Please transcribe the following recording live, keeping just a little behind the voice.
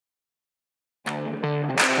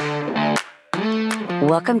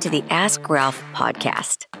Welcome to the Ask Ralph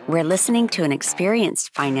podcast, where listening to an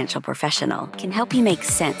experienced financial professional can help you make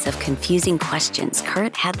sense of confusing questions,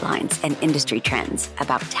 current headlines, and industry trends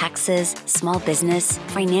about taxes, small business,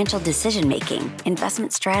 financial decision-making,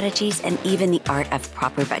 investment strategies, and even the art of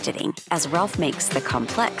proper budgeting, as Ralph makes the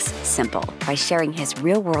complex simple by sharing his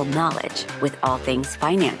real-world knowledge with all things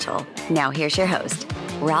financial. Now here's your host,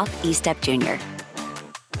 Ralph Estep Jr.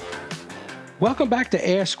 Welcome back to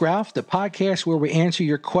Ask Ralph, the podcast where we answer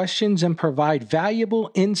your questions and provide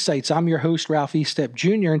valuable insights. I'm your host, Ralph Estep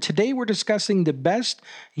Jr., and today we're discussing the best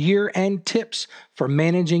year-end tips for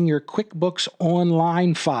managing your QuickBooks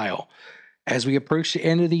online file. As we approach the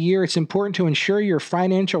end of the year, it's important to ensure your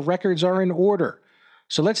financial records are in order.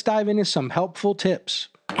 So let's dive into some helpful tips.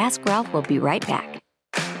 Ask Ralph will be right back.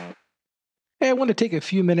 Hey, I want to take a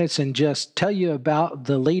few minutes and just tell you about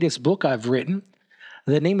the latest book I've written.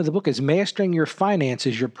 The name of the book is Mastering Your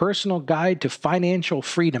Finances, Your Personal Guide to Financial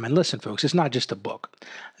Freedom. And listen, folks, it's not just a book.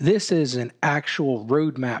 This is an actual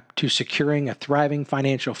roadmap to securing a thriving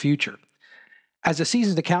financial future. As a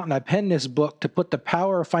seasoned accountant, I penned this book to put the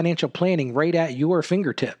power of financial planning right at your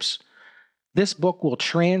fingertips. This book will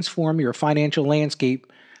transform your financial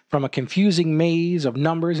landscape from a confusing maze of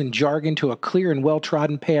numbers and jargon to a clear and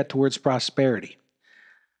well-trodden path towards prosperity.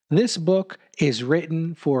 This book is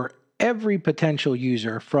written for every potential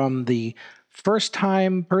user, from the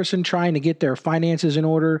first-time person trying to get their finances in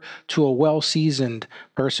order to a well-seasoned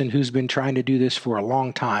person who's been trying to do this for a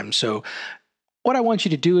long time. So what I want you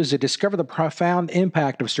to do is to discover the profound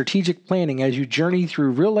impact of strategic planning as you journey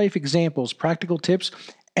through real-life examples, practical tips,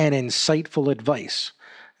 and insightful advice.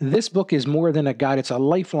 This book is more than a guide. It's a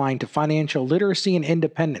lifeline to financial literacy and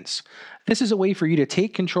independence. This is a way for you to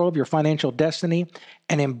take control of your financial destiny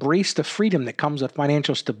and embrace the freedom that comes with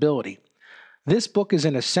financial stability. This book is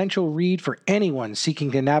an essential read for anyone seeking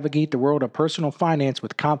to navigate the world of personal finance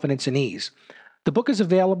with confidence and ease. The book is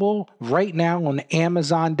available right now on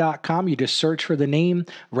Amazon.com. You just search for the name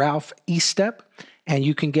Ralph Estep, and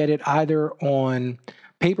you can get it either on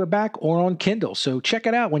paperback or on Kindle. So check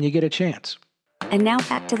it out when you get a chance. And now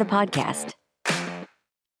back to the podcast.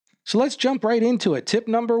 So let's jump right into it. Tip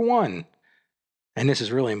number 1, and this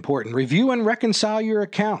is really important: review and reconcile your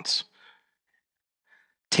accounts.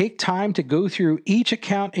 Take time to go through each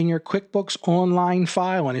account in your QuickBooks online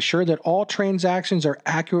file and ensure that all transactions are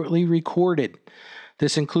accurately recorded.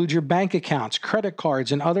 This includes your bank accounts, credit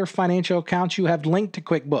cards, and other financial accounts you have linked to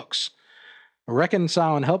QuickBooks.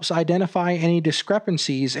 Reconciling helps identify any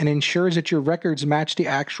discrepancies and ensures that your records match the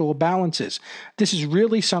actual balances. This is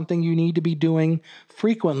really something you need to be doing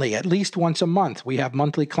frequently, at least once a month. We have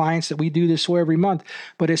monthly clients that we do this for every month,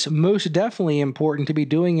 but it's most definitely important to be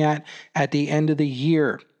doing that at the end of the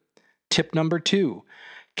year. Tip number 2,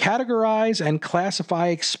 categorize and classify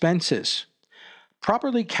expenses.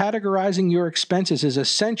 Properly categorizing your expenses is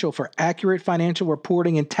essential for accurate financial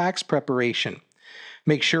reporting and tax preparation.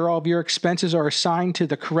 Make sure all of your expenses are assigned to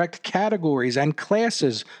the correct categories and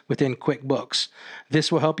classes within QuickBooks.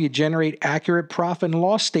 This will help you generate accurate profit and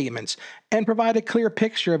loss statements and provide a clear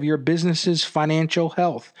picture of your business's financial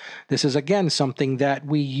health. This is, again, something that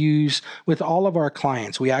we use with all of our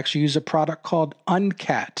clients. We actually use a product called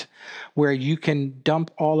Uncat, where you can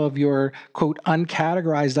dump all of your, quote,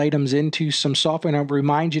 uncategorized items into some software, and it'll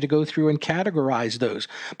remind you to go through and categorize those.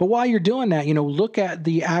 But while you're doing that, look at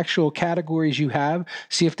the actual categories you have,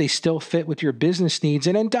 see if they still fit with your business needs,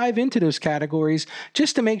 and then dive into those categories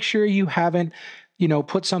just to make sure you haven't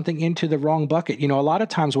put something into the wrong bucket. A lot of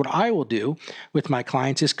times what I will do with my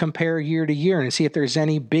clients is compare year to year and see if there's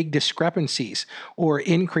any big discrepancies or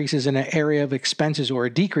increases in an area of expenses or a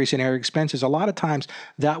decrease in area of expenses. A lot of times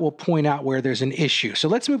that will point out where there's an issue. So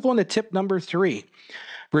let's move on to tip number 3.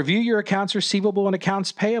 Review your accounts receivable and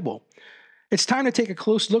accounts payable. It's time to take a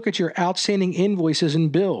close look at your outstanding invoices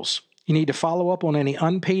and bills. You need to follow up on any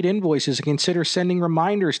unpaid invoices and consider sending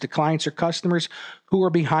reminders to clients or customers who are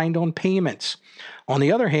behind on payments. On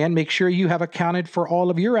the other hand, make sure you have accounted for all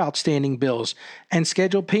of your outstanding bills and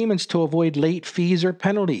schedule payments to avoid late fees or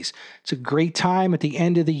penalties. It's a great time at the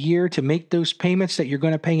end of the year to make those payments that you're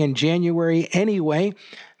going to pay in January anyway.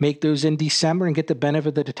 Make those in December and get the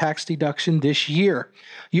benefit of the tax deduction this year.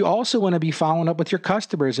 You also want to be following up with your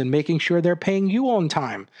customers and making sure they're paying you on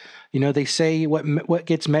time. They say what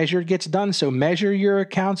gets measured gets done. So measure your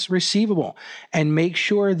accounts receivable and make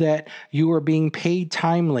sure that you are being paid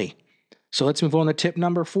timely. So let's move on to tip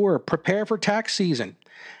number 4. Prepare for tax season.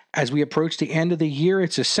 As we approach the end of the year,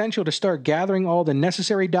 it's essential to start gathering all the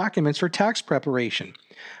necessary documents for tax preparation.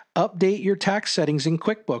 Update your tax settings in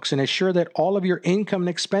QuickBooks and ensure that all of your income and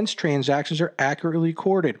expense transactions are accurately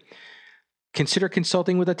recorded. Consider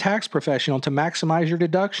consulting with a tax professional to maximize your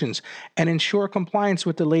deductions and ensure compliance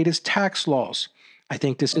with the latest tax laws. I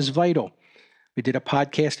think this is vital. We did a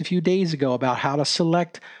podcast a few days ago about how to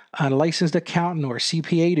select a licensed accountant or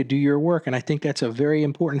CPA to do your work, and I think that's a very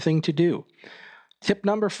important thing to do. Tip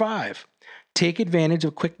number 5, take advantage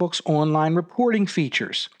of QuickBooks online reporting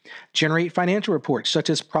features. Generate financial reports such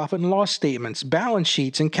as profit and loss statements, balance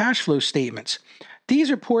sheets, and cash flow statements.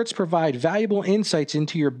 These reports provide valuable insights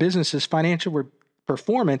into your business's financial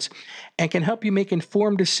performance and can help you make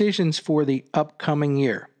informed decisions for the upcoming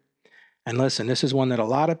year. And listen, this is one that a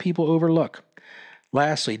lot of people overlook.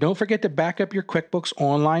 Lastly, don't forget to back up your QuickBooks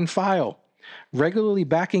online file. Regularly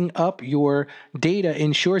backing up your data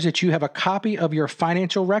ensures that you have a copy of your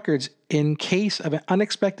financial records in case of an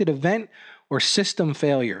unexpected event or system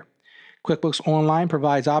failure. QuickBooks Online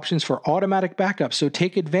provides options for automatic backup, so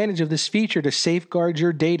take advantage of this feature to safeguard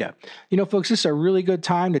your data. Folks, this is a really good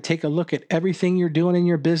time to take a look at everything you're doing in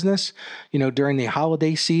your business, during the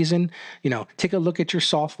holiday season. Take a look at your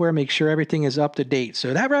software, make sure everything is up to date.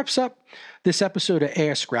 So that wraps up this episode of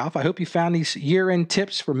Ask Ralph. I hope you found these year-end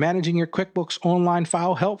tips for managing your QuickBooks Online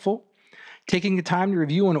file helpful. Taking the time to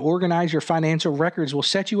review and organize your financial records will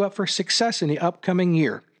set you up for success in the upcoming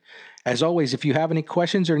year. As always, if you have any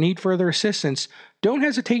questions or need further assistance, don't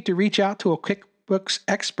hesitate to reach out to a QuickBooks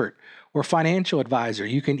expert or financial advisor.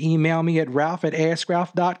 You can email me at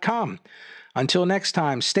ralph@askralph.com. Until next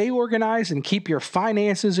time, stay organized and keep your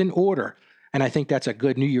finances in order. And I think that's a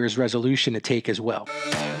good New Year's resolution to take as well.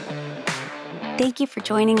 Thank you for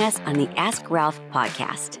joining us on the Ask Ralph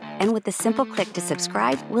podcast. And with a simple click to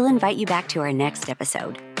subscribe, we'll invite you back to our next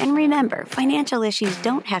episode. And remember, financial issues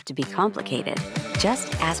don't have to be complicated.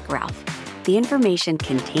 Just ask Ralph. The information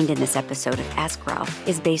contained in this episode of Ask Ralph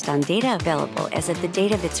is based on data available as of the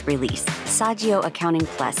date of its release. Saggio Accounting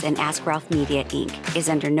Plus and Ask Ralph Media, Inc. is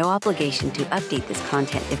under no obligation to update this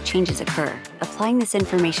content if changes occur. Applying this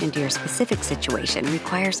information to your specific situation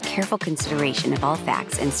requires careful consideration of all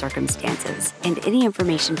facts and circumstances, and any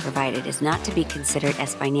information provided is not to be considered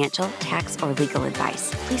as financial, tax, or legal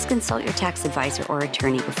advice. Please consult your tax advisor or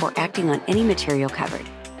attorney before acting on any material covered.